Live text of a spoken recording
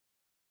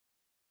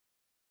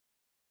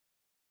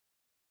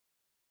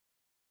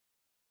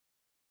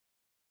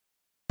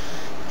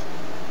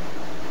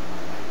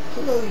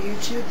Hello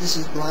YouTube, this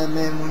is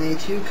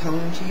BlindMan182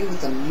 coming to you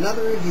with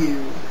another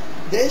review.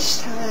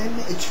 This time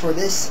it's for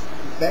this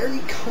very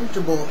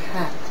comfortable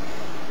hat.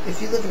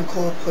 If you live in a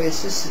cold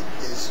place, this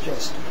is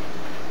just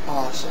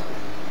awesome.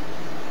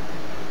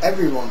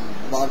 Everyone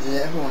loves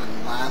it,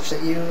 everyone laughs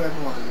at you,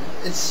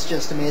 it's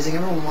just amazing,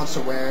 everyone wants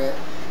to wear it.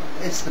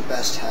 It's the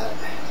best hat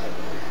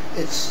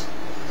ever. It's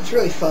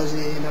really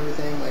fuzzy and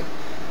everything, like,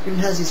 it even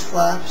has these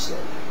flaps that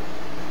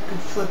you could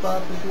flip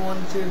up if you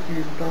wanted to, if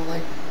you don't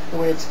like the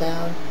way it's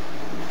down.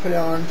 Put it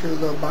on to a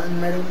little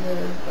button right over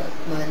there, but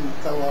mine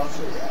fell off,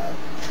 so yeah,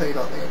 I'll tell you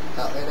about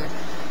that later.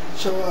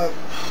 So,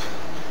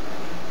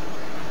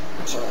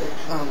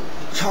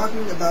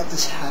 talking about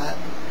this hat,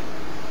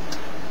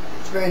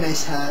 it's a very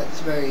nice hat,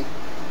 it's very,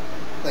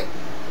 like,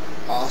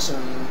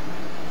 awesome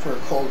for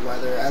cold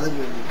weather. I live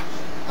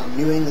in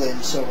New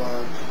England, so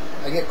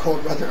I get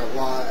cold weather a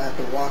lot. I have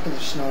to walk in the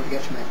snow to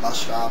get to my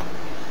bus stop,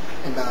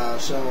 and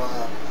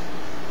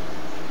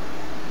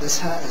this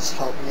hat has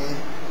helped me.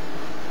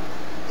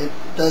 It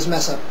does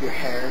mess up your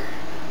hair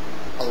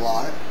a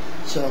lot,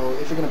 so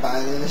if you're going to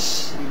buy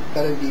this, you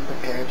better be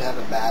prepared to have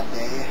a bad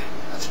day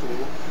at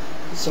school.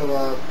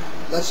 So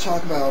let's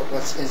talk about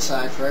what's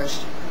inside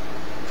first.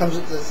 It comes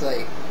with this,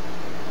 like,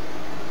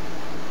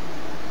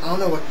 I don't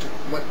know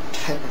what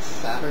type of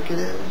fabric it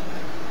is.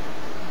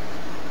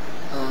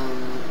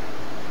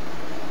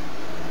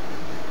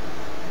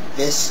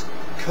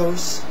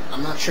 Viscose,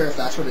 I'm not sure if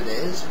that's what it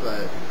is,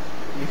 but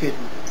you could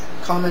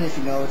comment if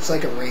you know. It's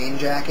like a rain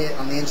jacket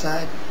on the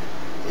inside.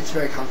 It's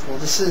very comfortable.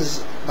 This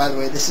is, by the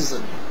way, this is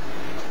a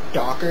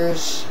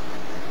Dockers,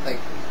 like,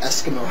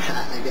 Eskimo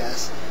hat, I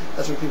guess.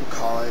 That's what people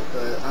call it,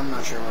 but I'm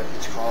not sure what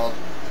it's called.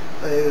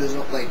 But it was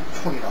like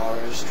 $20,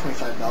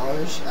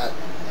 $25 at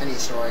any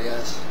store, I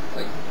guess.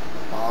 Like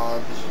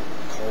Bob's,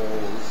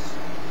 Kohl's,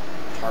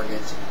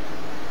 Target.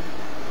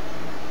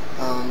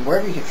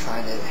 Wherever you can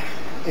find it.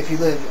 If you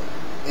live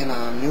in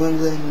New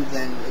England,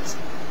 then it's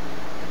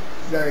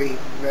very,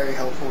 very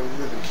helpful. If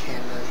you live in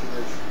Canada, if you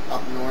live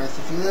up north,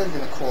 if you live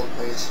in a cold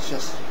place,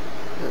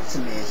 it's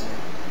amazing.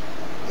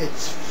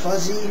 It's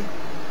fuzzy,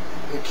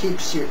 it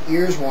keeps your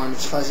ears warm,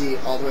 it's fuzzy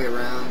all the way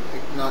around,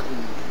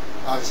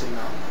 obviously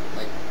not,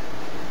 like,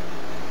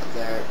 up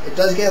there. It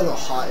does get a little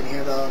hot in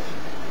here, though,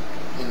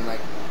 in,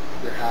 like,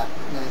 your hat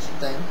nice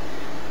thing.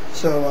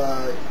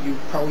 So, you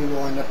probably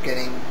will end up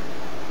getting,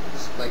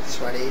 like,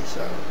 sweaty,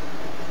 so,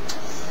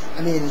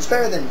 I mean, it's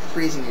better than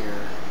freezing your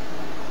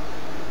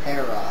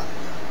hair off.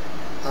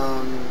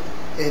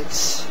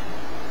 It's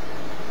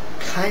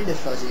kind of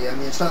fuzzy. I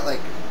mean, it's not like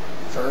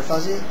fur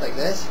fuzzy like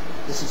this.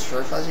 This is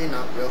fur fuzzy,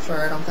 not real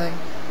fur, I don't think.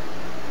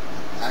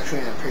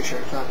 Actually, I'm pretty sure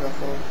it's not real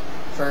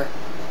fur.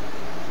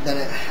 Then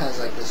it has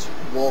like this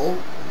wool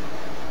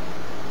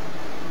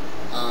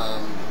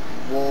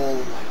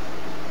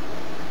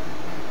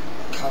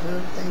cover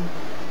thing.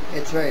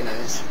 It's very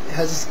nice. It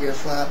has this ear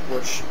flap,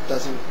 which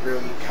doesn't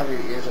really cover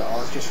your ears at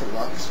all. It's just for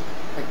looks.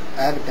 Like,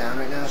 I have it down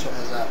right now, so it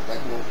has that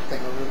like little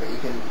thing over it, but you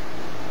can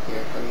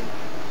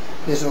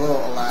there's a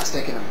little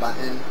elastic and a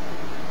button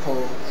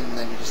pull, and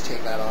then you just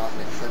take that off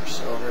and it flips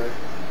over.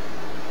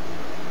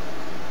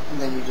 And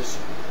then you just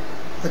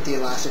put the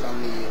elastic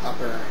on the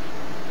upper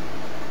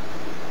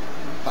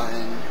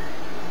button.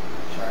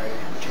 Sorry,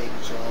 I'm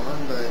taking so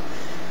long, but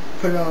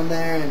put it on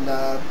there, and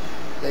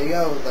there you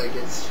go. Like,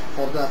 it's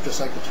folded up just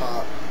like the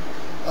top.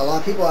 A lot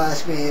of people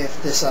ask me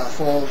if this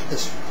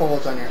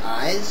folds on your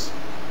eyes.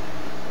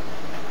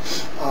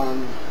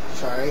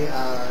 Sorry,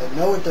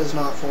 no, it does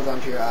not fold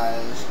onto your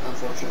eyes,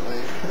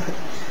 unfortunately.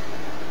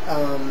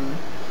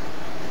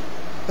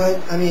 But,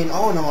 I mean,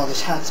 all in all,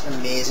 this hat's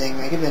amazing.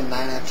 I give it a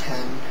 9 out of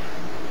 10,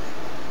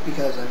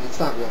 because, I mean, it's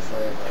not real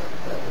fur,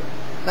 but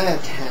 9 out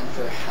of 10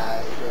 for a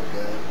hat is real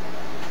good.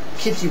 It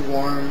keeps you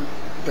warm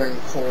during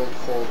cold,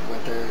 cold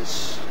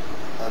winters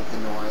of the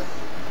north.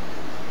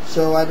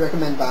 So I'd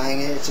recommend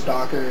buying it. It's a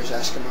Dockers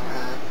Eskimo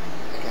hat,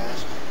 I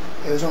guess.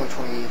 It was only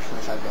 $20,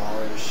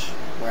 $25,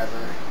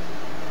 wherever.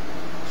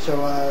 So,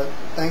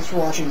 thanks for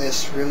watching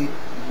this really,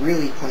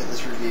 really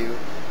pointless review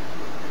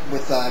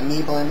with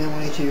me,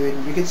 BlindMan182,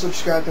 and you can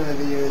subscribe to my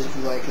videos if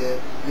you like it.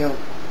 You don't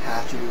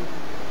have to.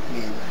 I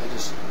mean, I'm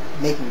just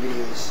making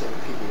videos so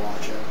people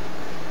watch it.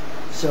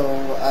 So,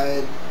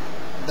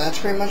 that's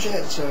pretty much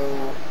it.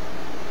 So,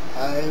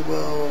 I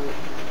will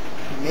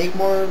make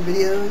more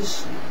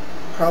videos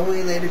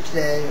probably later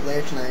today,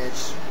 later tonight.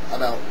 It's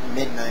about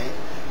midnight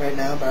right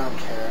now, but I don't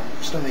care.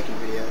 I'm still making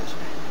videos.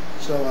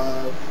 So,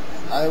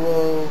 I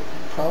will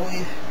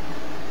probably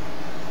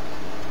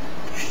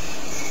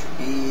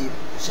be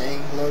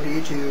saying hello to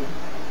YouTube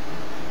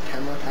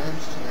 10 more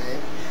times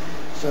tonight.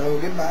 So,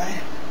 goodbye.